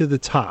way to the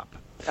top.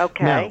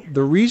 Okay. Now,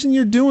 the reason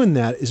you're doing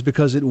that is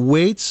because it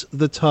weights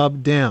the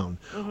tub down.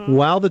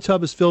 While the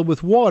tub is filled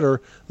with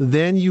water,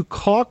 then you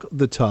caulk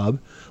the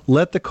tub,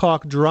 let the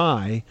caulk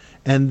dry,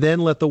 and then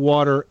let the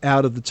water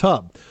out of the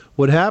tub.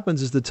 What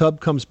happens is the tub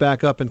comes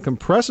back up and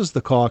compresses the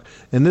caulk,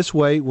 and this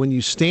way, when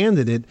you stand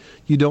in it,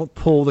 you don't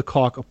pull the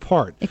caulk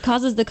apart. It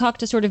causes the caulk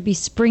to sort of be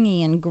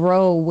springy and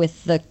grow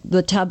with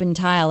the tub and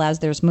tile as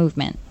there's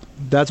movement.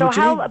 That's what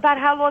you need. About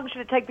how long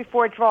should it take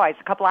before it dries?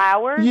 A couple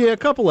hours? Yeah, a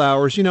couple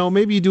hours.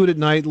 Maybe you do it at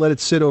night, let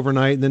it sit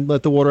overnight, and then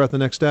let the water out the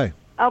next day.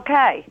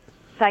 Okay.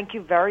 Thank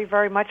you very,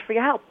 very much for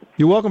your help.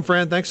 You're welcome,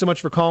 Fran. Thanks so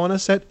much for calling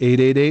us at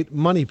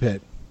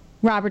 888-MONEY-PIT.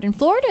 Robert in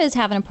Florida is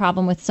having a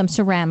problem with some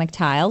ceramic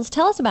tiles.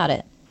 Tell us about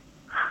it.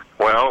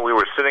 Well, we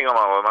were sitting on a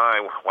lanai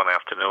one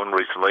afternoon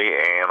recently,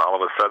 and all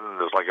of a sudden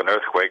there's like an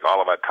earthquake.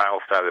 All of our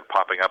tiles started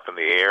popping up in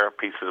the air.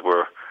 Pieces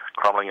were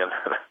crumbling and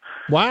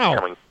wow.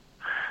 coming.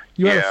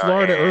 You had a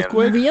Florida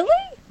earthquake? Really?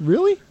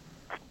 Really?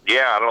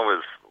 Yeah, I don't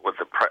know what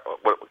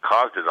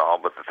caused it all,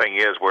 but the thing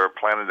is, we're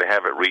planning to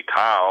have it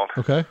retiled.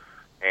 Okay.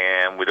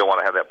 And we don't want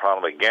to have that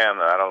problem again.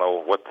 I don't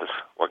know what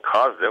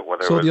caused it.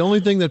 Whether So it was, the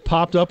only thing that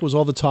popped up was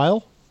all the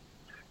tile?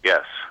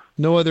 yes.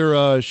 No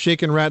other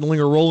shaking,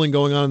 rattling, or rolling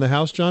going on in the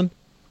house, John?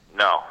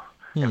 No.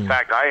 In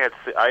fact, I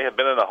had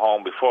been in a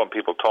home before, and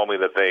people told me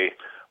that they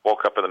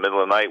woke up in the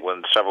middle of the night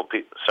when several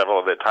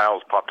of their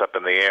tiles popped up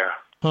in the air.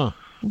 Huh.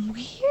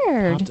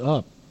 Weird. Popped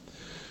up.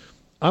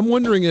 I'm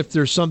wondering if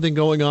there's something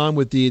going on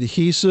with the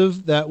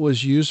adhesive that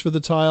was used for the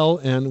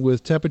tile, and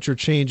with temperature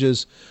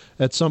changes,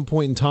 at some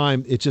point in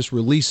time, it just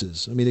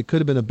releases. I mean, it could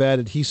have been a bad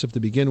adhesive to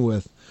begin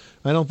with.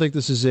 I don't think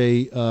this is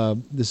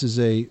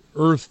a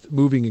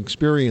earth-moving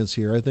experience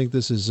here. I think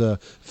this is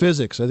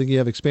physics. I think you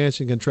have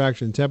expansion,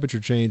 contraction, and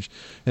temperature change,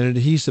 and an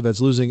adhesive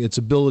that's losing its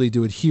ability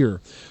to adhere.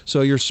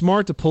 So you're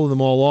smart to pull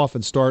them all off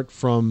and start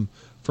from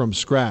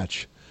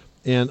scratch.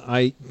 And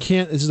I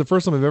can't. This is the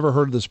first time I've ever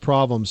heard of this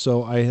problem,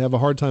 so I have a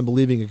hard time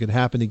believing it could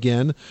happen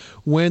again.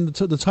 When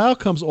the tile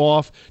comes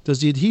off, does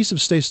the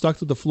adhesive stay stuck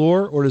to the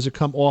floor, or does it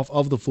come off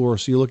of the floor?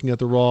 So you're looking at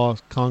the raw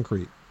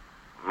concrete.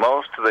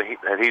 Most of the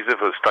adhesive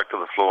was stuck to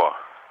the floor.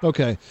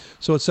 Okay,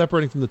 so it's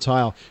separating from the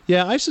tile.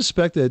 Yeah, I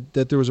suspected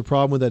that there was a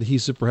problem with that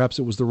adhesive. Perhaps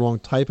it was the wrong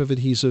type of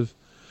adhesive,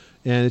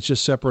 and it's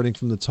just separating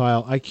from the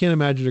tile. I can't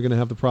imagine you're going to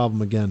have the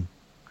problem again.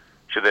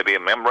 Should there be a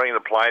membrane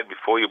applied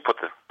before you put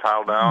the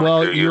tile down?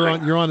 Well, you're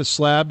on a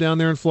slab down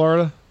there in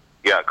Florida?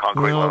 Yeah,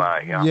 concrete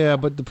lanai, yeah. Yeah,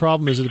 but the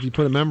problem is that if you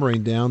put a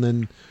membrane down,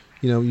 then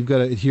you've got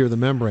to adhere the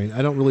membrane.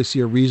 I don't really see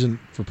a reason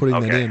for putting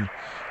that in.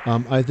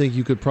 I think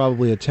you could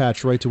probably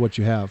attach right to what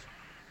you have.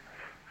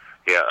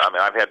 Yeah, I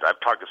mean, I've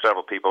talked to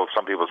several people.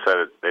 Some people said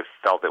they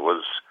felt it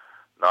was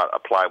not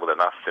applied with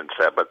enough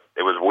thinset, but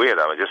it was weird.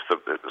 I mean, just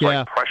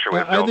like pressure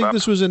was built up. I think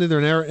this was either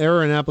an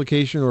error in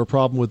application or a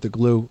problem with the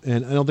glue,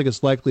 and I don't think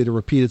it's likely to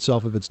repeat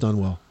itself if it's done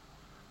well.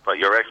 But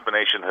your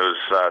explanation was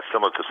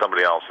similar to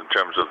somebody else in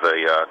terms of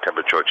the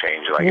temperature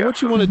change. I guess.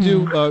 What you want to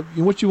do,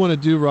 what you want to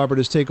do, Robert,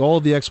 is take all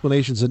of the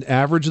explanations and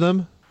average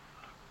them.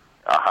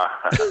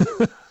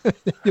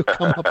 You'll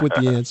come up with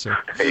the answer.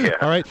 Yeah,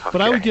 all right,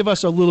 but I would give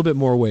us a little bit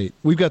more weight.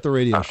 We've got the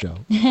radio show.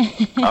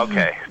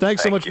 Okay.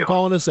 Thanks so much for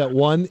calling us at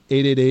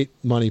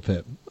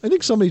 1-888-MONEY-PIT. I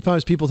think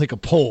sometimes people take a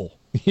poll.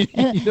 You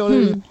know what I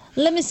mean?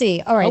 Let me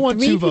see. All right, I want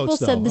 3 2 people votes,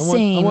 said though. the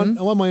same.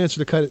 I want my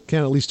answer to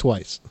count at least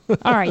twice.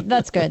 All right,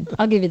 that's good.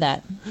 I'll give you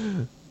that.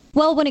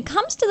 Well, when it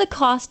comes to the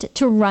cost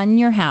to run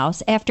your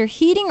house, after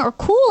heating or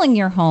cooling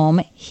your home,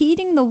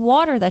 heating the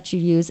water that you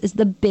use is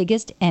the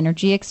biggest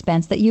energy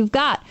expense that you've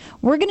got.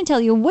 We're going to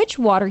tell you which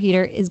water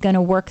heater is going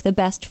to work the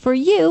best for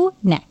you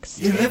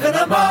next. You live in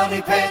a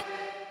money pit.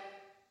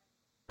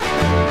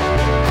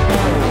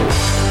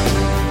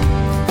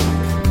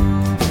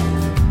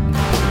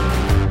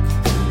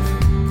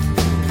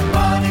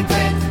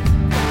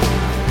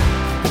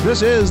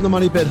 This is the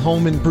Money Pit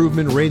Home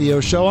Improvement Radio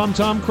Show. I'm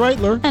Tom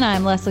Kreitler. And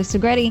I'm Leslie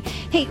Segretti.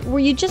 Hey, were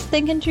you just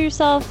thinking to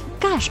yourself,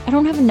 gosh, I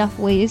don't have enough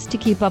ways to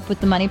keep up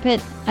with the Money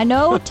Pit? I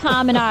know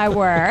Tom and I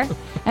were.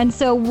 And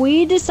so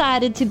we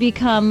decided to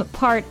become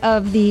part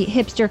of the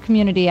hipster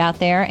community out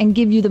there and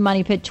give you the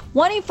Money Pit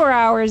 24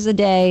 hours a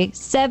day,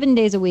 7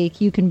 days a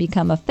week. You can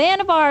become a fan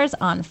of ours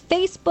on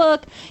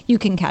Facebook. You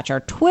can catch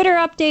our Twitter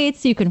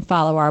updates. You can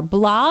follow our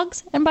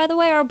blogs. And by the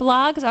way, our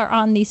blogs are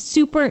on the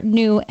super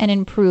new and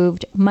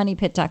improved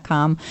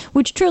moneypit.com,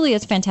 which truly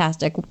is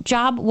fantastic.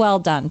 Job well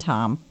done,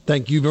 Tom.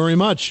 Thank you very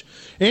much.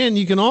 And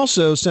you can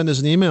also send us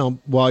an email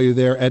while you're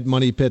there at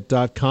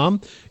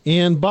moneypit.com.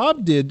 And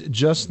Bob did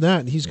just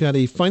that. He's got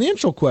a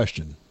financial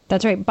question.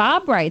 That's right.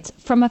 Bob writes,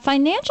 from a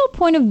financial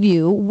point of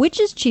view, which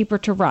is cheaper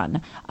to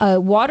run, a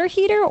water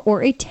heater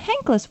or a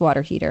tankless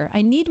water heater?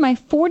 I need my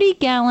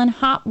 40-gallon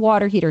hot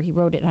water heater. He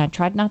wrote it, and I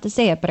tried not to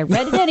say it, but I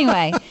read it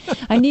anyway.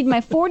 I need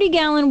my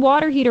 40-gallon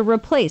water heater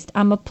replaced.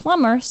 I'm a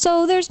plumber,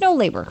 so there's no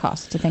labor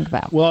costs to think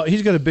about. Well,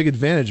 he's got a big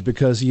advantage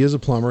because he is a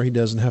plumber. He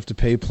doesn't have to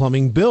pay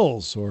plumbing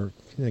bills, or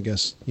I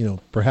guess,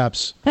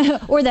 perhaps.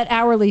 Or that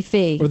hourly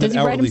fee. Or Does he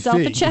write himself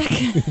fee. a check?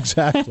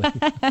 Exactly.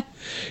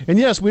 And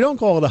yes, we don't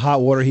call it a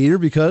hot water heater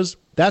because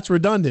that's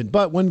redundant.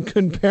 But when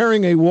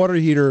comparing a water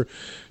heater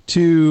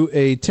to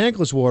a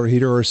tankless water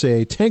heater, or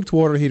say a tanked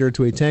water heater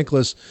to a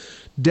tankless,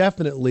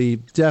 definitely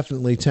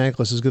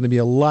tankless is going to be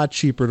a lot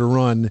cheaper to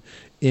run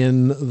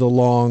in the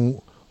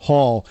long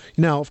haul.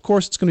 Now, of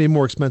course, it's going to be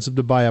more expensive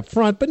to buy up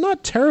front, but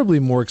not terribly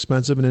more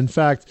expensive. And in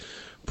fact,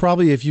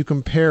 probably if you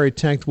compare a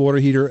tanked water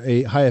heater,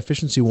 a high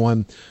efficiency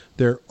one,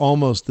 they're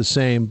almost the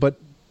same, but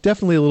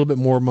definitely a little bit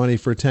more money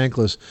for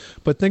tankless.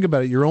 But think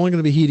about it, you're only going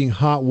to be heating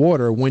hot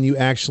water when you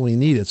actually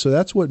need it. So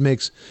that's what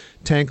makes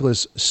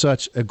tankless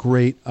such a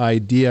great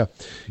idea.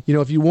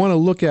 If you want to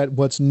look at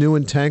what's new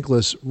in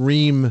tankless,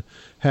 Rheem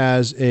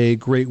has a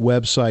great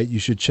website. You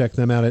should check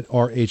them out at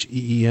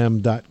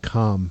rheem.com.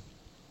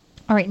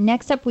 All right,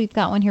 next up, we've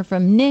got one here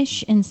from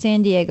Nish in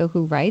San Diego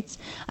who writes,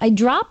 I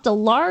dropped a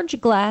large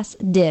glass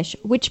dish,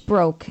 which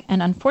broke,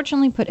 and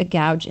unfortunately put a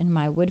gouge in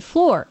my wood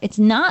floor. It's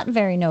not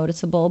very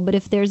noticeable, but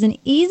if there's an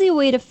easy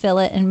way to fill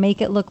it and make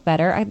it look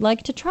better, I'd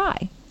like to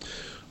try.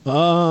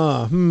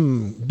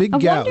 Big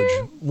gouge.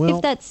 I wonder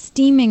if that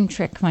steaming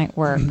trick might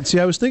work. See,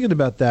 I was thinking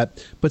about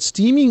that, but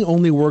steaming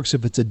only works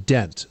if it's a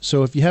dent.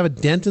 So if you have a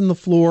dent in the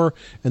floor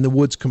and the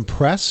wood's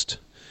compressed,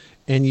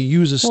 and you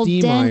use a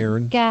steam dent,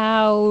 iron.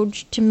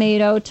 Gouge,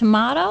 tomato.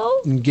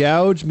 And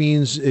gouge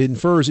means it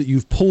infers that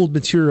you've pulled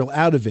material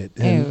out of it,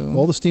 and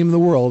all the steam in the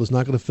world is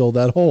not going to fill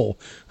that hole.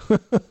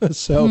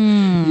 So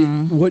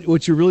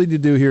what you really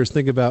need to do here is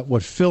think about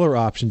what filler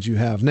options you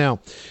have. Now,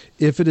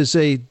 if it is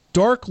a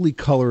darkly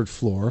colored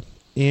floor,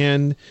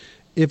 and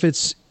if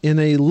it's in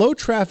a low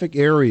traffic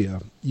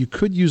area, you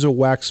could use a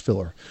wax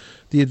filler.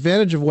 The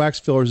advantage of wax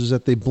fillers is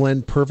that they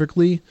blend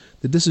perfectly.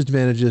 The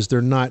disadvantage is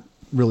they're not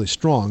really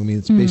strong. I mean,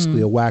 it's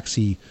basically a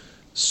waxy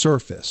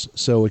surface,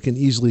 so it can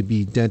easily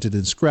be dented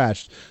and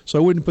scratched. So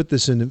I wouldn't put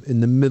this in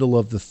the middle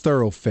of the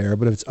thoroughfare,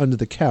 but if it's under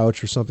the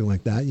couch or something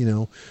like that,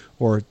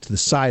 or to the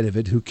side of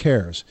it, who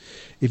cares?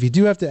 If you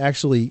do have to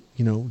actually,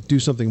 do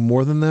something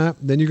more than that,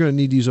 then you're going to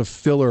need to use a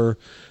filler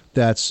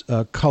that's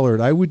colored.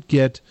 I would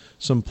get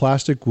some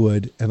plastic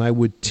wood and I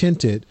would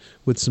tint it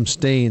with some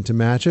stain to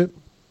match it.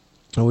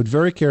 I would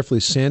very carefully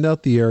sand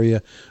out the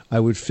area. I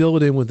would fill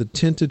it in with a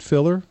tinted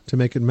filler to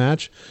make it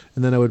match,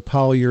 and then I would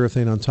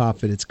polyurethane on top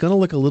of it. It's going to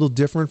look a little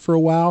different for a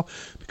while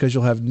because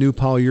you'll have new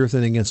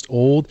polyurethane against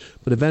old,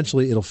 but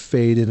eventually it'll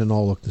fade in and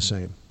all look the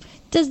same.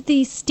 Does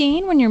the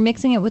stain, when you're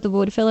mixing it with the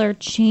wood filler,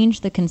 change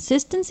the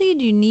consistency?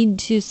 Do you need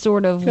to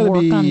sort of work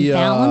on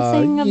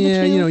balancing of the two?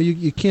 Yeah,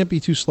 you can't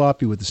be too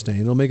sloppy with the stain.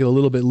 It'll make it a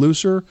little bit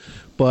looser,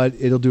 but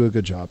it'll do a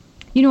good job.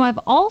 I've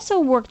also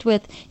worked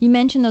with, you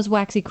mentioned those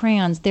waxy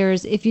crayons.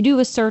 If you do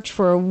a search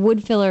for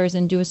wood fillers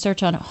and do a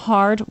search on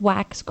hard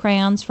wax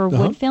crayons for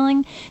wood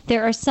filling,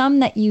 there are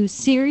some that you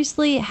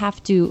seriously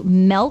have to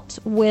melt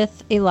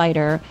with a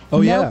lighter,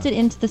 melt it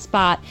into the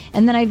spot,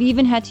 and then I've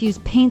even had to use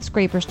paint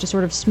scrapers to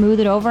sort of smooth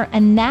it over,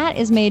 and that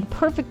is made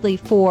perfectly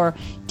for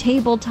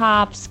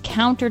tabletops,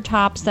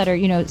 countertops that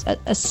are,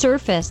 a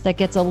surface that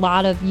gets a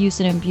lot of use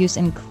and abuse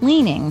in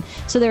cleaning.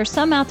 So there are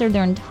some out there,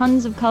 they're in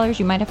tons of colors.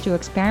 You might have to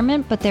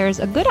experiment, but there's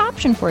a good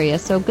option for you,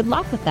 so good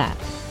luck with that.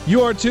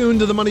 You are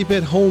tuned to the Money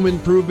Pit Home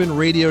Improvement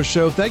Radio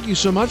Show. Thank you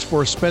so much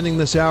for spending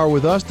this hour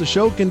with us. The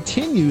show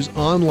continues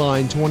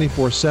online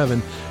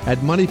 24/7 at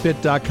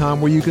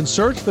moneypit.com, where you can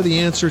search for the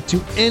answer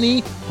to any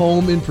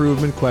home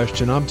improvement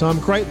question. I'm Tom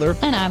Kreitler.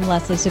 And I'm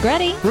Leslie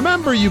Segretti.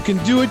 Remember, you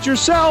can do it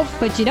yourself,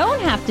 but you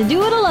don't have to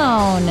do it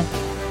alone.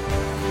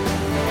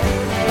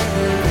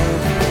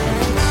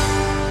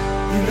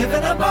 You live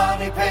in a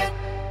money pit.